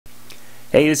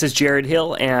Hey, this is Jared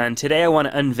Hill, and today I want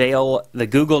to unveil the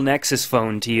Google Nexus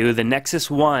phone to you, the Nexus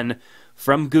One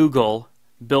from Google,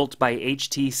 built by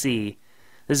HTC.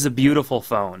 This is a beautiful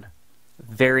phone.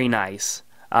 Very nice.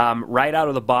 Right out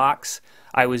of the box,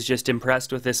 I was just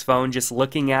impressed with this phone. Just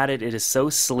looking at it, it is so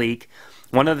sleek.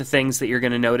 One of the things that you're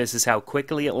going to notice is how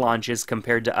quickly it launches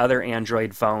compared to other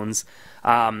Android phones.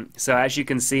 So as you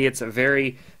can see, it's a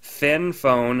very thin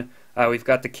phone. We've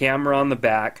got the camera on the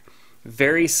back.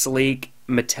 Very sleek,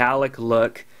 metallic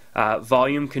look,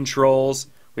 volume controls.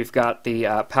 We've got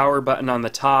the power button on the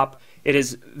top. It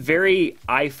is very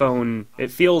iPhone.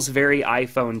 It feels very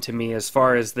iPhone to me as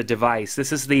far as the device.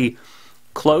 This is the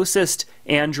closest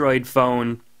Android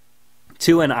phone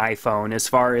to an iPhone as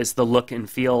far as the look and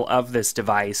feel of this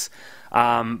device.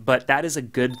 But that is a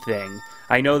good thing.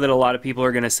 I know that a lot of people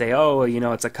are going to say, oh, you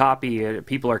know, it's a copy.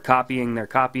 People are copying. They're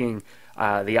copying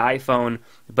the iPhone.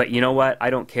 But you know what? I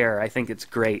don't care. I think it's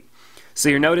great. So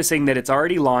you're noticing that it's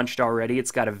already launched already.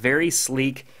 It's got a very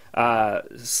sleek,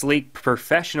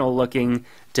 professional-looking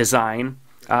design.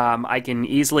 I can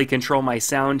easily control my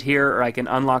sound here, or I can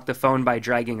unlock the phone by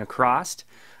dragging across.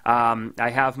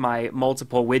 I have my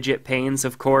multiple widget panes,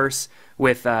 of course,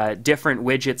 with different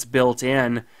widgets built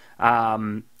in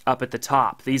up at the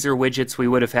top. These are widgets we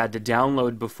would have had to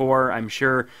download before. I'm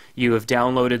sure you have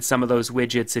downloaded some of those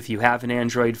widgets if you have an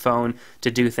Android phone to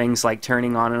do things like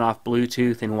turning on and off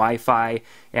Bluetooth and Wi-Fi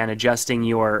and adjusting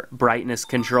your brightness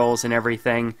controls and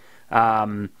everything.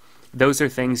 Those are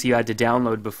things you had to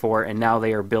download before, and now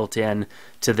they are built in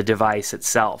to the device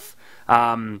itself.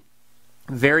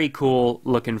 Very cool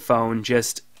looking phone.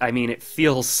 Just, I mean, it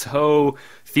feels so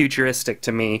futuristic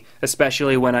to me,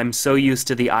 especially when I'm so used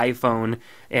to the iPhone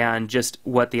and just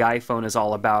what the iPhone is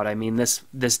all about. I mean, this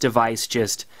device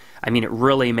just, I mean, it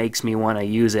really makes me want to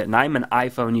use it. And I'm an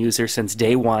iPhone user since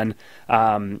day one.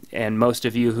 And most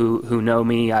of you who know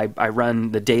me, I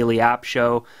run the daily app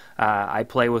show. I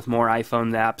play with more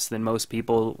iPhone apps than most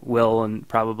people will, and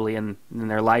probably in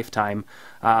their lifetime.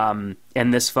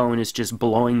 And this phone is just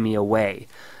blowing me away.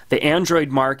 The Android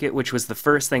market, which was the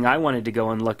first thing I wanted to go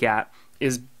and look at,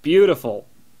 is beautiful.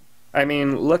 I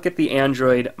mean, look at the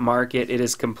Android market. It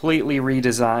is completely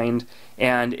redesigned,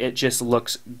 and it just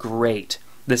looks great.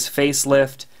 This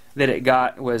facelift that it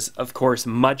got was, of course,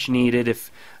 much needed.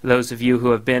 If those of you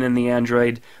who have been in the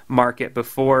Android market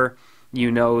before,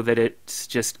 you know that it's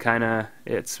just kind of,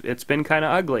 it's been kind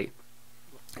of ugly.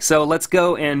 So let's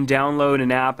go and download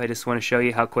an app. I just want to show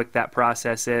you how quick that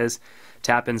process is.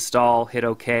 Tap install, hit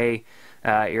OK.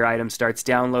 Your item starts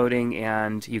downloading,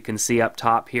 and you can see up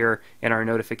top here in our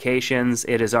notifications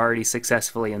it is already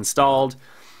successfully installed.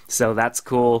 So that's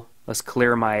cool. Let's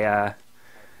clear my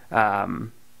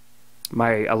my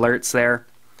alerts there.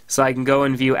 So I can go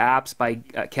and view apps by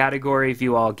category,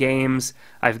 view all games.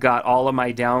 I've got all of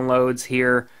my downloads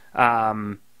here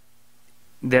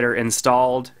that are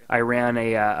installed. I ran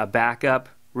a backup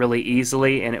really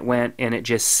easily, and it went and it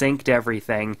just synced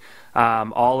everything.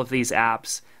 All of these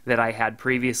apps that I had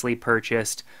previously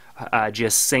purchased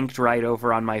just synced right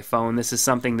over on my phone. This is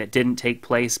something that didn't take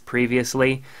place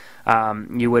previously.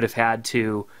 You would have had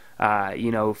to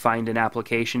you know, find an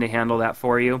application to handle that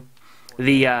for you.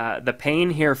 The pane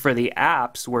here for the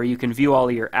apps, where you can view all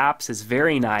of your apps, is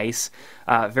very nice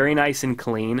and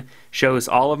clean. Shows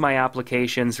all of my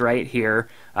applications right here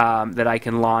that I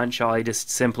can launch. I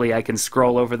can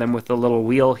scroll over them with the little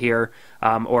wheel here,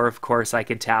 or of course I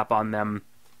could tap on them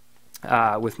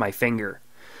with my finger.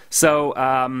 So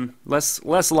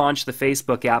let's launch the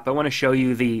Facebook app. I want to show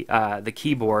you the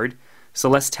keyboard. So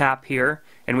let's tap here,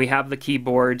 and we have the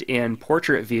keyboard in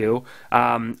portrait view.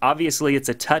 Obviously it's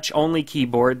a touch-only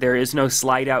keyboard. There is no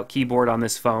slide-out keyboard on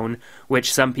this phone,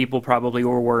 which some people probably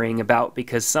were worrying about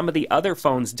because some of the other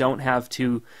phones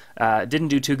didn't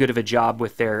do too good of a job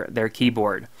with their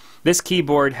keyboard. This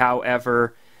keyboard,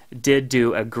 however, did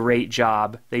do a great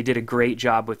job. They did a great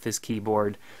job with this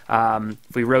keyboard.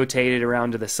 If we rotate it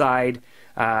around to the side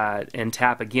and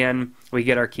tap again, we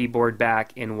get our keyboard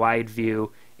back in wide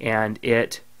view, and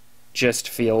it just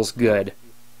feels good.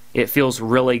 It feels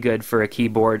really good for a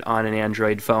keyboard on an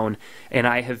Android phone, and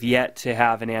I have yet to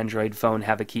have an Android phone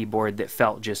have a keyboard that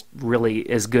felt just really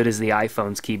as good as the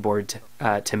iPhone's keyboard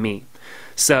to me.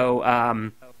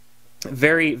 So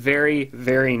very, very,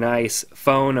 very nice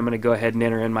phone. I'm going to go ahead and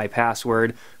enter in my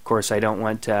password. Of course, I don't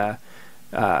want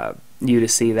you to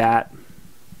see that.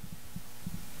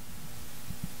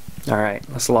 Alright,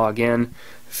 let's log in.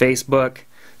 Facebook.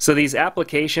 So these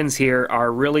applications here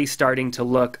are really starting to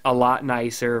look a lot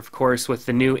nicer. Of course, with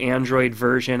the new Android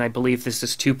version, I believe this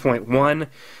is 2.1.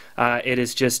 It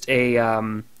is just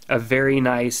a a very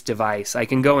nice device. I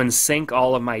can go and sync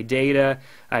all of my data,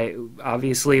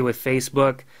 obviously with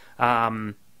Facebook,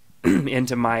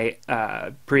 into my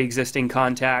pre-existing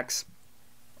contacts.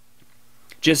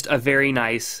 Just a very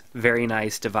nice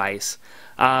device.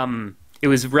 It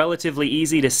was relatively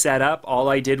easy to set up. All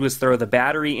I did was throw the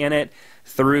battery in it,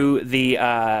 threw the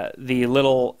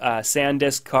little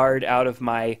SanDisk card out of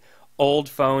my old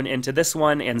phone into this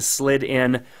one, and slid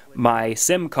in my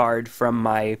SIM card from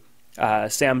my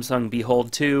Samsung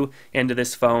Behold 2 into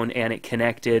this phone, and it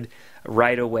connected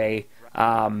right away.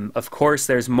 Of course,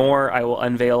 there's more I will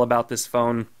unveil about this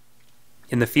phone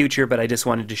in the future, but I just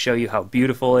wanted to show you how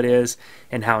beautiful it is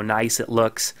and how nice it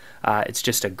looks. It's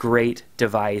just a great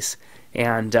device.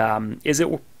 And is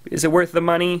it worth the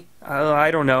money?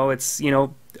 I don't know. It's, you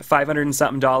know, $500 and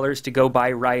something to go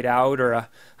buy right out, or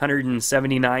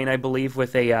 $179, I believe,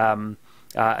 with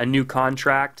a new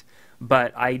contract.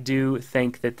 But I do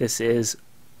think that this is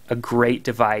a great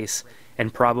device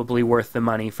and probably worth the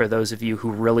money for those of you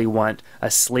who really want a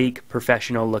sleek,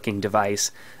 professional-looking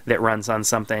device that runs on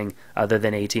something other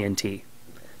than AT&T.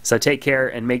 So take care,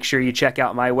 and make sure you check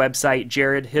out my website,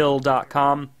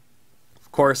 jaredhill.com.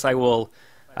 Of course, I will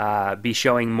be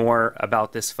showing more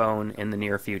about this phone in the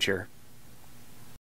near future.